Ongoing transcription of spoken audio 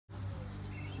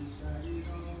Well,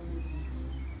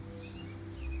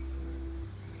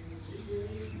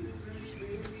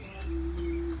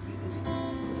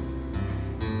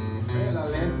 I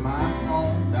left my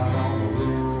home down on the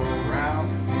rural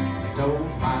route. I told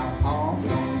my pa, we're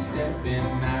gonna step in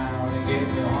now and get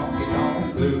the honky-tonk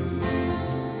blues.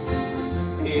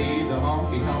 Hey, the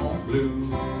honky-tonk blues.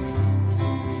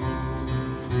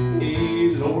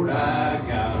 Hey, Lord, I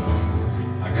got 'em.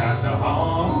 I got the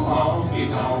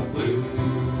honky-tonk blues.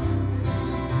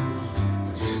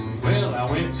 Well, I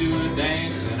went to a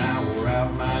dance and I wore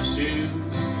out my shoes.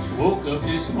 Woke up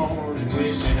this morning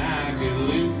wishing I could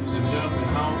lose some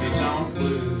jumping honky-tonk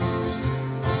blues.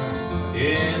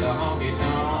 Yeah, the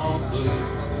honky-tonk blues.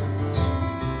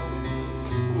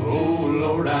 Oh,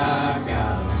 Lord, I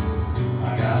got 'em. I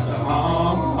got the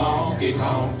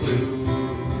honky-tonk blues.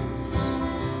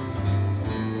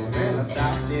 Well, I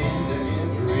stopped into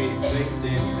every place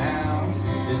in town.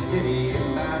 The city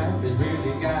life has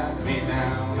really got me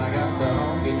down. I got the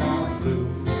honky-tonk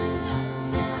blues.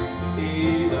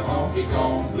 Hey, the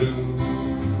honky-tonk blues.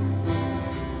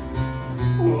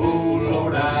 Oh,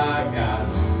 Lord, I got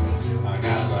 'em. I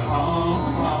got the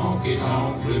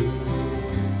honky-tonk blues.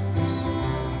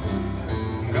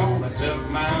 I'm gonna tuck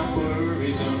my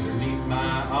worries underneath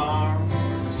my arm,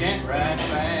 scant right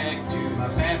back to my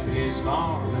pappy's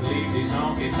farm and leave these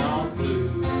honky-tonk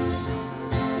blues.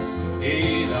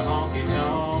 Hey, the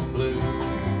honky-tonk blues.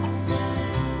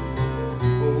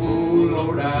 Oh,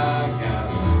 Lord, I got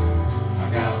 'em. I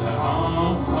got the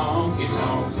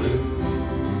honky-tonk blues.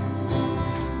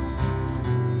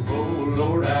 Oh,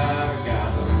 Lord, I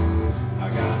got 'em. I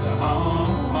got the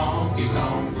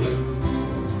honky-tonk blues.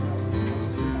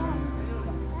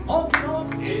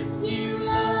 If You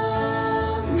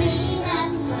love me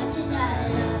half as much as I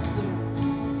love you.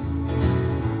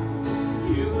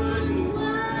 you wouldn't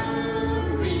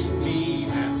worry me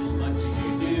half as much as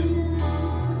you do.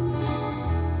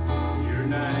 You're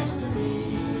nice to me,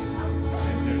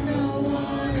 and there's no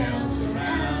one else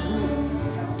around.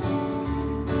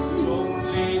 You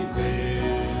only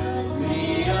build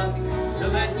me up to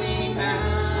let me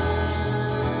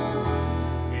down.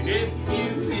 And if you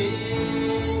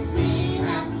miss me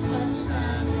half as much as I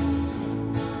miss you,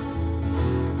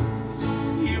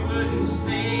 you wouldn't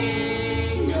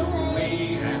stay away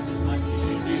half as much as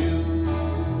you do.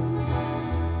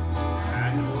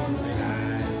 I know that I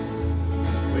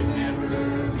would never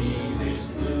be this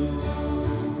blue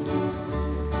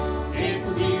if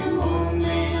you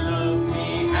only loved me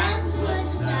half as much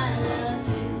as I love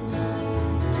you.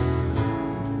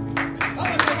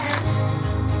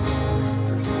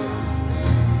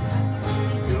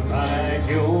 Goodbye,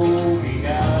 Joe. We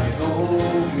gotta go,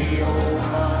 me oh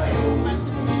my oh.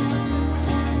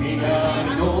 We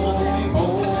gotta go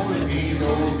home and we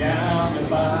go down the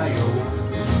bayou.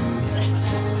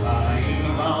 Lying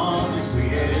on the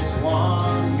sweetest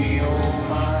one, me oh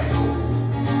my oh.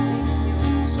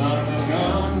 Son of a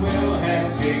gun, we'll have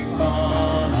big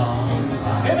fun on the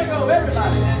bayou. Here we go,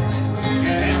 everybody.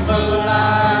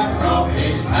 Jambalaya,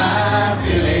 crawfish pie,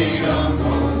 filet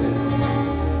unloaded.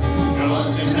 'Cause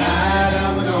tonight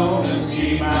I'm gonna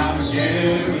see Mama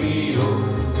Sherry O.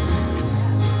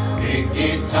 Big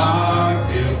guitar,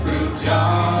 fill fruit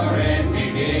jar, and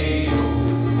big A.O.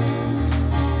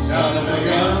 Son of a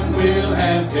gun, we'll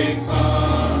have big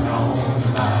fun on the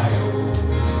bayou.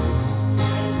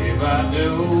 Tibado,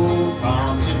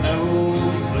 farm to know,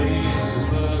 places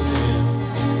buzzing.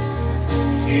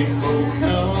 Kimbo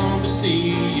come to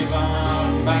see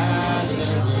Yvonne by the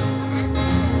dozen.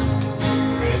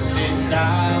 Dress in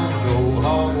style, go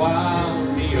hog wild,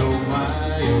 me oh my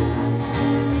oh.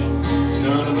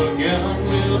 Son of a gun,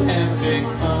 we'll have big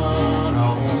fun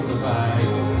on the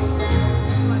bayou.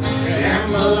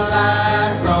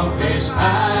 Jambalaya, crawfish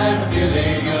pie,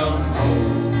 filet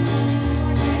unloaded.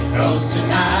 'Cause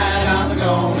tonight I'm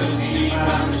gonna see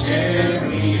Mama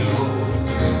Sherry O.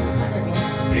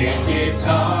 Big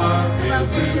guitar, fill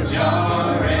fruit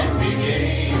jar, and big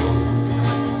A.O.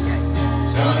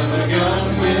 Son of a gun,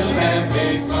 we'll have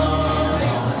big fun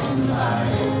on the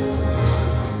bayou.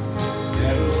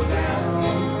 Settle down,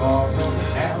 far from the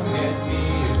town, get me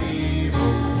a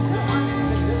beaver.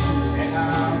 And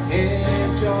I'll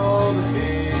catch all the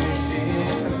fish in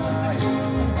the bayou.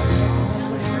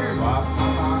 Swap my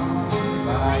mom,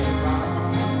 buy your mom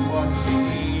what she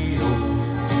needs.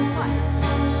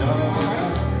 Son of a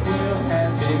gun, we'll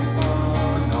have big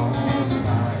fun on the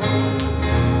bayou.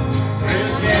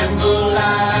 There's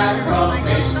jambalaya,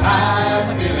 crawfish pie,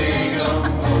 filet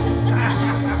unloaded.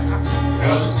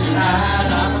 'Cause tonight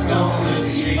I'm gonna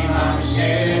see Mama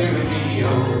Sherry O.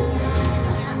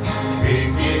 Big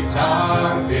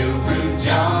guitar, fill fruit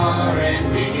jar, R and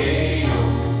big A-O.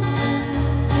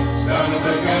 Son of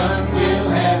a gun will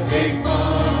have big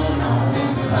fun on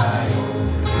the bayou.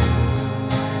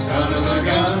 Son of a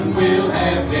gun will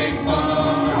have big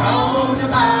fun on the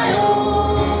bayou.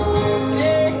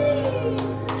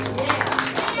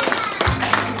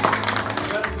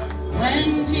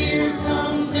 When tears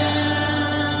come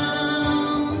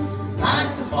down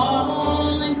like the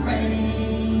falling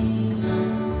rain,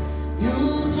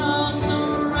 you toss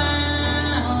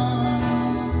around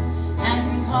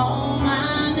and call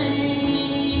my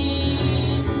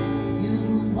name.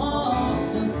 You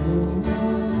walk the floor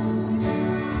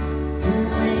the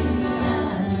way I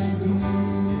do.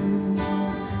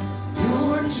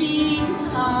 Your cheap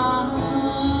heart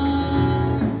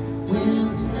will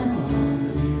tell.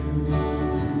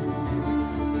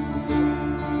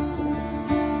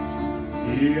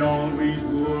 He always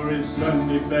wore his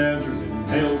Sunday feathers and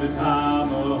held a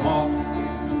tomahawk.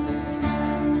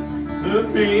 The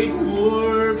baby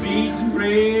wore beads and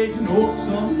braids and hoped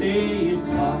someday it'd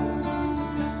pop.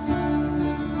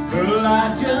 Girl,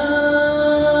 I just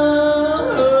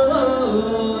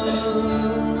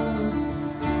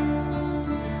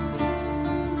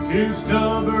too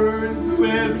stubborn to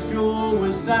ever show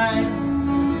a sign,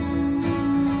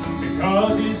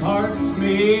 because his heart was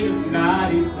made of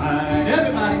knotty pine.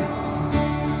 Everybody!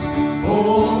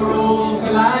 Poor old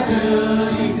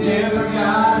Elijah, he never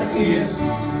got a kiss.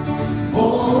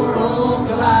 Poor old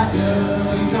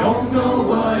Elijah, you don't know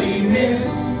what he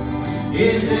missed.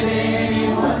 Is it any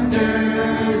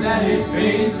wonder that his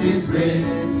face is red?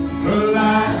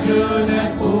 Elijah,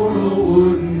 that poor old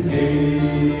wooden head.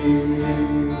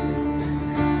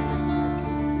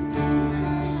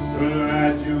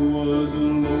 Elijah was a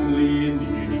lonely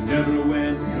Indian, he never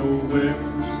went nowhere.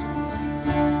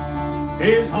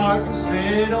 His heart was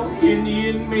set on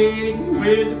Indian maiden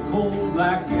with the coal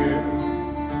black hair.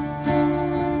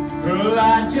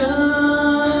 Elijah,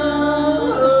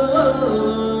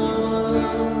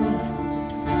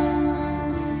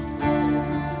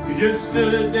 he just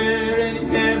stood there and he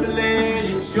never let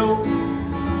it show.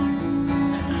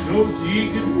 So she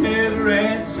could never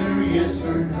answer yes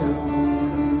or no.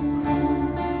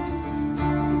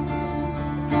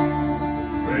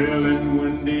 Well, and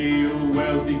one day a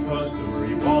wealthy customer,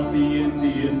 he bought the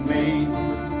Indian maid.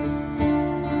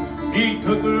 He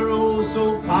took her oh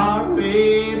so far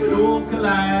away, but old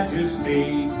Elijah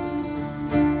stayed.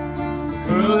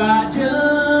 Elijah,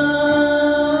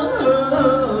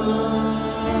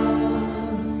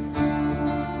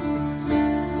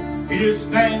 he just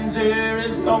stands there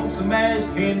as lonesome as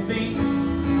can be.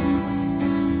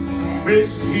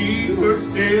 Wish he were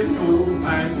still an old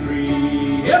pine tree.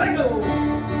 Here we go!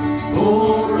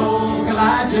 Poor old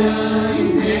Elijah, he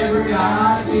never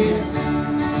got a kiss.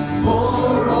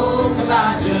 Poor old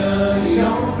Elijah, he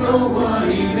don't know what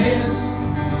he missed.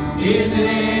 Is it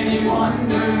any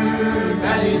wonder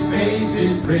that his face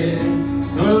is red?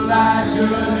 Elijah,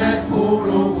 that poor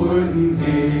old wooden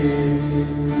head.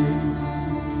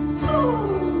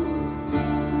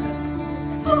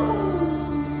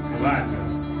 Elijah.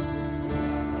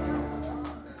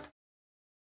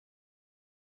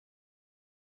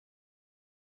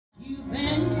 You've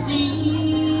been seen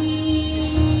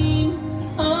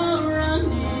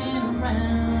running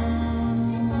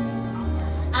around.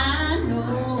 I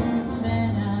know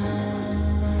that I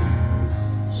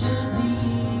should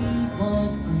leave,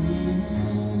 but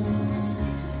then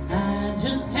I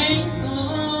just can't go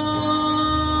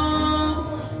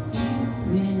you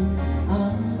in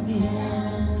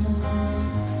again.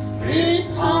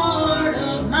 This heart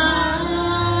of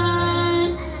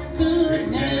mine could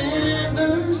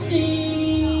never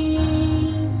see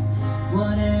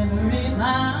whatever it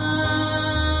might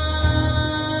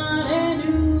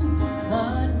do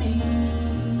but me.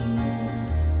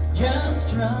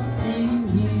 Just trusting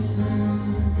you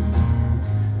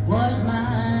was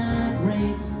my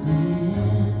great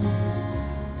sin.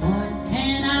 What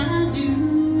can I do?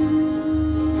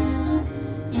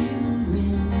 You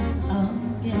win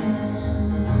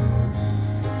again.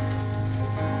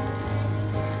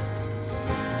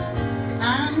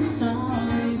 I'm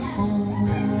sorry for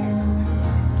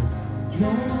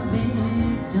your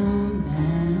victim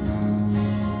now.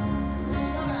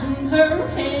 Soon her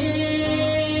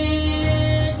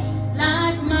head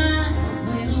like mine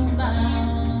will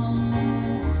bow.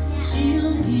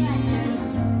 She'll give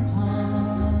her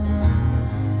heart,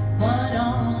 but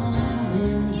all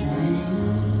in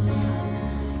vain.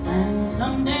 And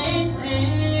someday say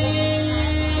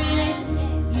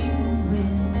you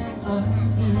will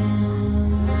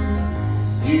again.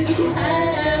 You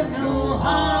have no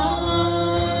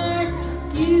heart,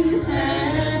 you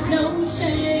have no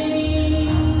shame.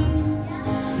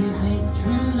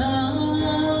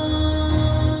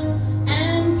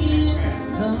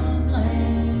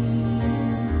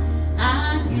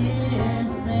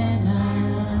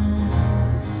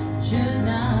 should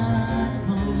not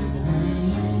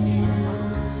complain.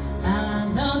 I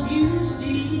love you still,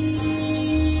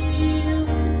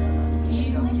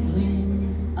 you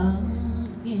win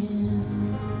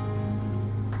again.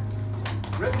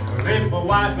 If a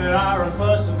wife and I are a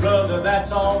fussing brother,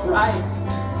 that's alright.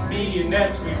 Me and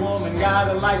that sweet woman got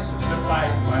a license to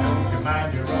fight. Why don't you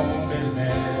mind your own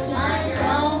business? Mind your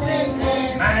own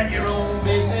business. Mind your own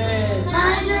business.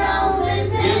 Mind your own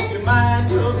business. If you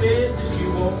mind your business, you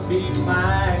won't be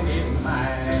minding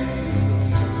mine.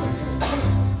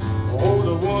 Oh,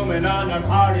 the woman on her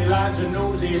party line's a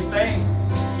nosy thing.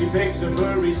 She picks up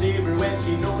her receiver when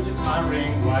she knows it's my ring.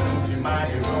 Why don't you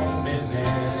mind your own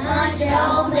business? Mind your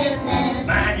own business.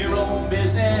 Mind your own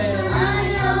business. Mind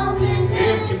your own business.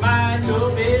 If you mind your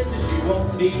business, you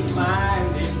won't be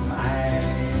minding mine.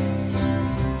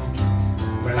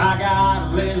 Well, I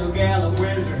got a little gal that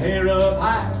wears her hair up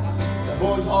high. The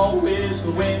boys always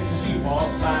the when she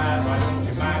walks by. Why don't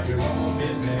you mind your own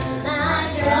business?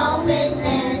 Mind your own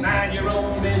business. Mind your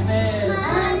own business.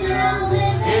 Mind your own If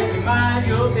business. you mind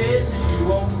your business, you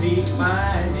won't be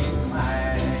minding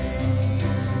mine.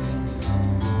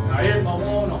 Now if I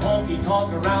want a honky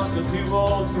tonk around the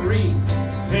 203,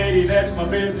 Teddy, that's my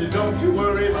business, don't you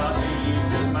worry about me.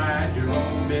 Just mind your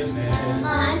own business.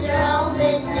 Mind your own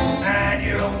business. Mind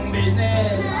your own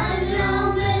business. Mind your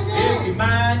own If business. you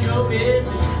mind your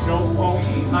business, you don't want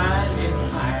me minding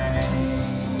mine.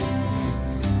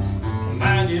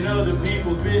 Minding other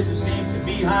people's business seems to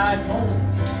be high tone.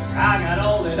 I got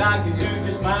all that I can do,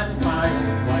 just mind mine.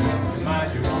 Why don't you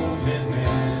mind your own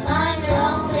business? Mind your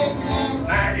own business.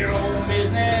 Mind your own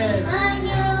business. Mind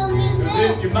your own 'Cause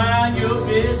if you business. mind your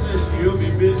business, you'll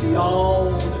be busy all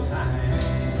the time.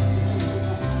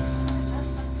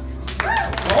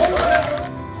 All right.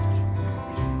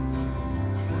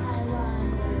 I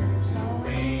wander so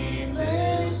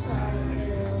aimless, I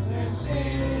filled with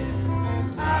sin.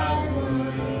 I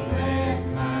would let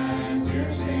my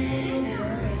dear Savior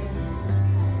in.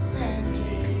 Then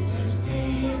Jesus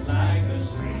came like a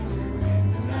stranger in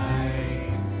the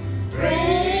night.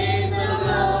 Praise the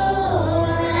Lord,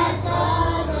 I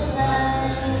saw the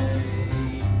light.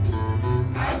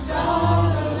 I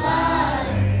saw the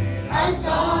light. I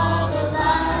saw the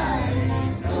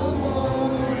light. No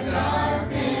more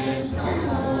darkness, no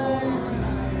more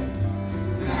night.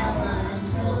 Now I'm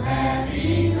so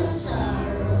happy, no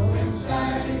sorrow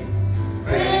inside.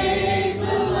 Praise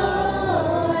the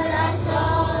Lord, I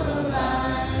saw the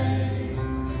light.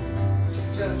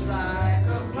 Just like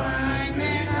a blind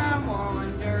man, I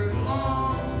wandered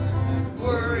long.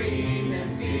 Worries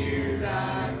and fears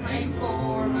I claimed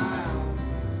for my own.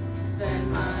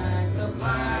 Then, like the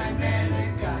blind man,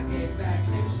 that God gave back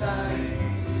his sight.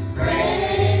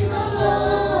 Praise the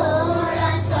Lord,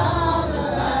 I saw the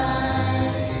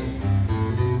light.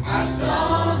 I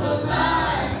saw the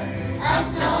light. I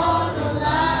saw the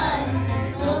light.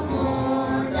 No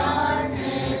more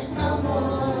darkness, no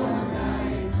more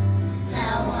night.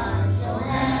 Now I'm so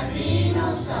happy,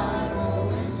 no sorrow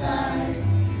inside.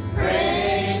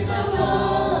 Praise the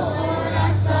Lord,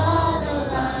 I saw the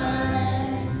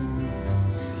light.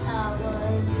 I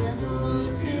was a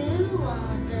fool to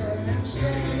wander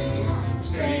straight.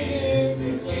 Straight is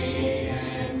the gate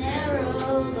and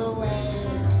narrow the way.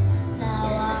 Now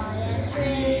I have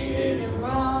traded the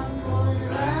wrong for the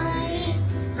right.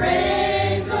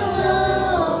 Praise the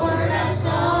Lord, I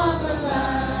saw the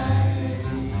light.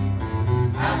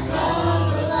 I saw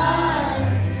the light.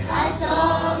 I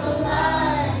saw the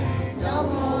light. No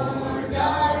more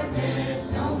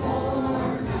darkness, no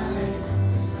more night.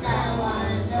 Now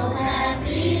I'm so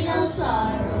happy, no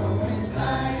sorrow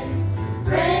inside.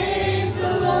 Praise the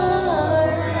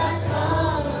Lord, I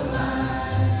saw the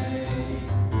light.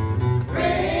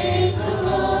 Praise the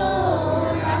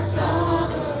Lord, I saw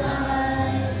the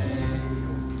light.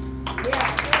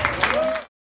 Yeah.